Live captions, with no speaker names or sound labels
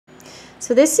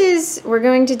So this is, we're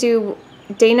going to do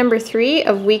day number 3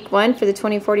 of week 1 for the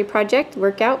 2040 project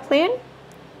workout plan.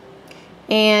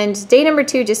 And day number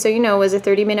 2, just so you know, was a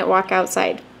 30-minute walk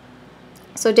outside.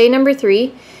 So day number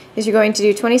 3 is you're going to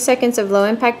do 20 seconds of low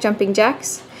impact jumping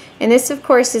jacks. And this, of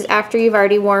course, is after you've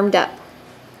already warmed up.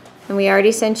 And we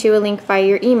already sent you a link via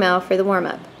your email for the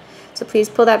warm-up. So please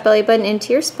pull that belly button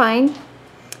into your spine,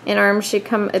 and arms should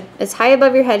come as high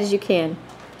above your head as you can.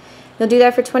 You'll do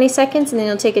that for 20 seconds, and then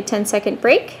you'll take a 10-second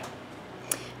break.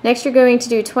 Next, you're going to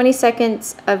do 20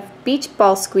 seconds of beach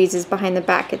ball squeezes behind the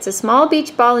back. It's a small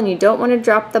beach ball, and you don't want to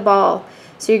drop the ball.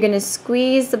 So you're going to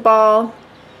squeeze the ball,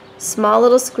 small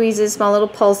little squeezes, small little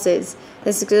pulses.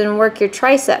 This is going to work your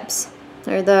triceps,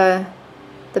 or the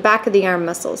back of the arm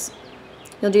muscles.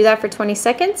 You'll do that for 20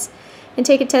 seconds, and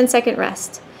take a 10-second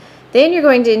rest. Then you're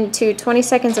going into 20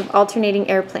 seconds of alternating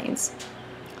airplanes.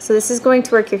 So this is going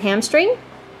to work your hamstring,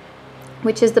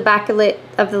 which is the back of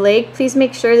the leg. Please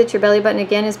make sure that your belly button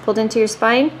again is pulled into your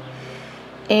spine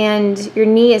and your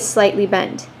knee is slightly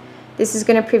bent. This is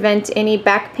going to prevent any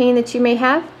back pain that you may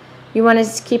have. You want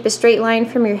to keep a straight line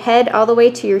from your head all the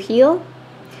way to your heel.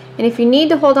 And if you need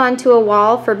to hold on to a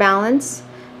wall for balance,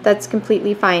 that's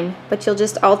completely fine. But you'll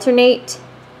just alternate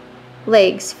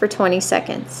legs for 20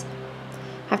 seconds.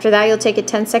 After that, you'll take a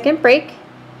 10-second break,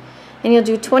 and you'll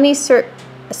do 20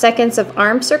 seconds of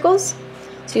arm circles.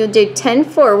 So you'll do 10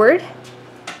 forward,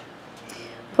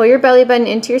 pull your belly button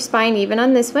into your spine even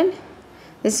on this one.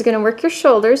 This is going to work your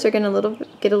shoulders. They're going to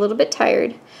get a little bit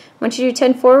tired. Once you do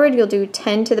 10 forward, you'll do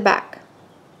 10 to the back.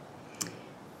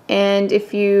 And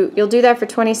you'll do that for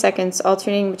 20 seconds,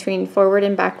 alternating between forward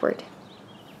and backward.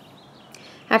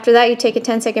 After that, you take a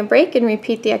 10-second break and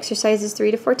repeat the exercises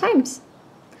 3 to 4 times.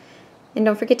 And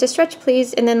don't forget to stretch,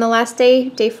 please. And then the last day,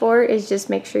 day 4, is just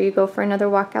make sure you go for another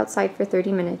walk outside for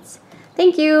 30 minutes.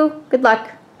 Thank you. Good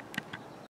luck.